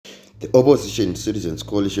The opposition Citizens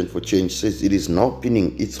Coalition for Change says it is now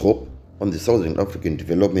pinning its hope on the Southern African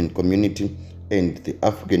Development Community and the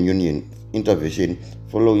African Union intervention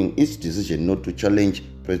following its decision not to challenge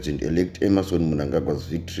President-elect Emmerson Mnangagwa's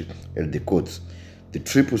victory at the courts. The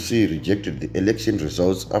CCC rejected the election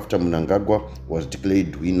results after Mnangagwa was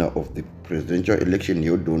declared winner of the presidential election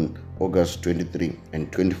held on August 23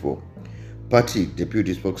 and 24. Party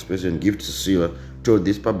Deputy Spokesperson Gift Cecilia told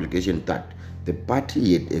this publication that the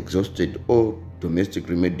party had exhausted all domestic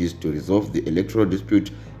remedies to resolve the electoral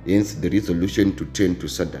dispute, hence the resolution to turn to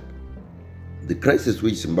SADC. The crisis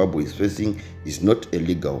which Zimbabwe is facing is not a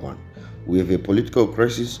legal one. We have a political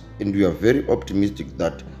crisis and we are very optimistic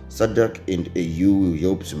that SADC and AU will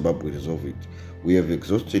help Zimbabwe resolve it. We have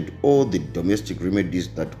exhausted all the domestic remedies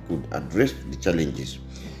that could address the challenges.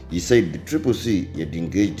 He said the CCC had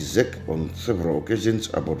engaged ZEC on several occasions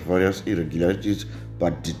about various irregularities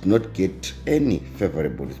but did not get any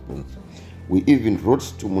favorable response. We even wrote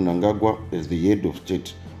to Mnangagwa as the head of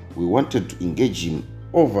state. We wanted to engage him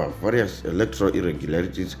over various electoral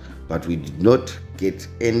irregularities but we did not get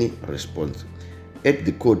any response. At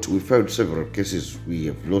the court, we filed several cases. We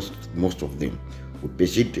have lost most of them. We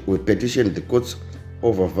petitioned the courts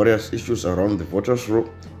over various issues around the voters' roll,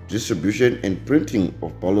 distribution and printing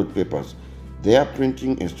of ballot papers, their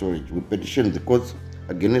printing and storage. We petitioned the courts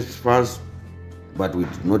against files, but we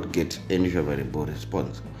did not get any favorable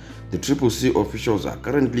response. The CCC officials are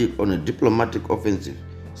currently on a diplomatic offensive,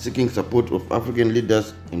 seeking support of African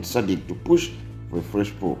leaders and SADC to push for a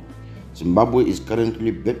fresh poll. Zimbabwe is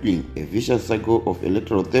currently battling a vicious cycle of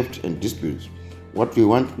electoral theft and disputes. What we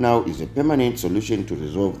want now is a permanent solution to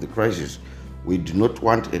resolve the crisis. We do not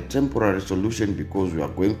want a temporary solution because we are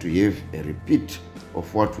going to have a repeat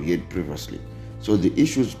of what we had previously. So the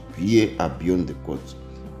issues here are beyond the courts.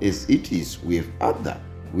 As it is, we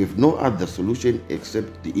have no other solution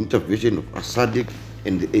except the intervention of SADC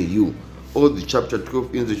and the AU. All the Chapter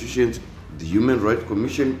 12 institutions, the Human Rights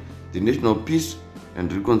Commission, the National Peace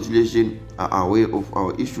and Reconciliation are aware of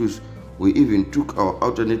our issues. We even took our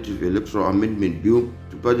alternative electoral amendment bill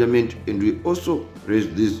to Parliament and we also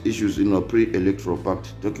raised these issues in our pre-electoral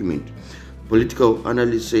pact document. Political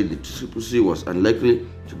analysts say the CCC was unlikely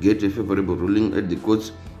to get a favorable ruling at the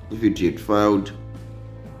courts if it had filed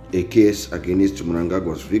a case against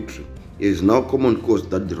Mnangagwa's victory. It is now common cause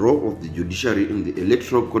that the role of the judiciary in the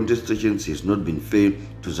electoral contestations has not been fair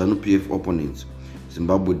to ZANU-PF opponents.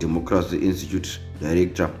 Zimbabwe Democracy Institute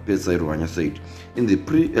Director Pesai Ruhanya said, in the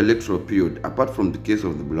pre-electoral period, apart from the case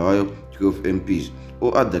of the Bulawayo 12 MPs,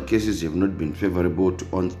 all other cases have not been favorable to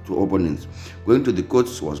opponents. Going to the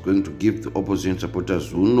courts was going to give the opposition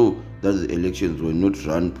supporters who know that the elections were not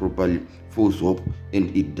run properly false hope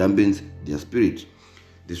and it dampens their spirit.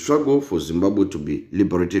 The struggle for Zimbabwe to be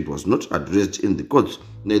liberated was not addressed in the courts,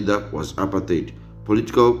 neither was apartheid.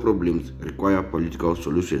 Political problems require political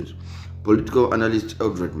solutions. Political analyst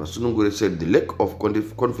Eldred Masunungure said the lack of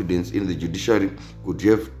confidence in the judiciary could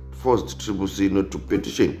have forced CCC not to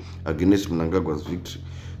petition against Mnangagwa's victory.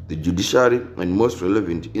 The judiciary and most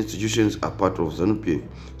relevant institutions are part of ZANU-PF,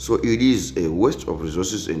 so it is a waste of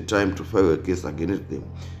resources and time to file a case against them.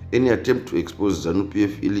 Any attempt to expose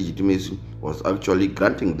ZANU-PF illegitimacy was actually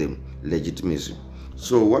granting them legitimacy.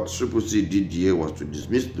 So what CCC did here was to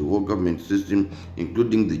dismiss the whole government system,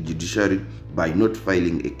 including the judiciary, by not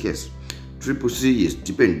filing a case. CCC has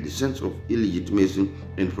deepened the sense of illegitimacy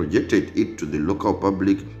and projected it to the local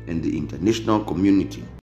public and the international community.